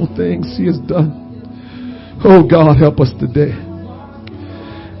wonderful things he has done. Oh God, help us today.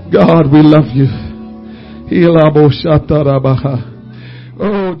 God, we love you.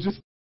 Oh, just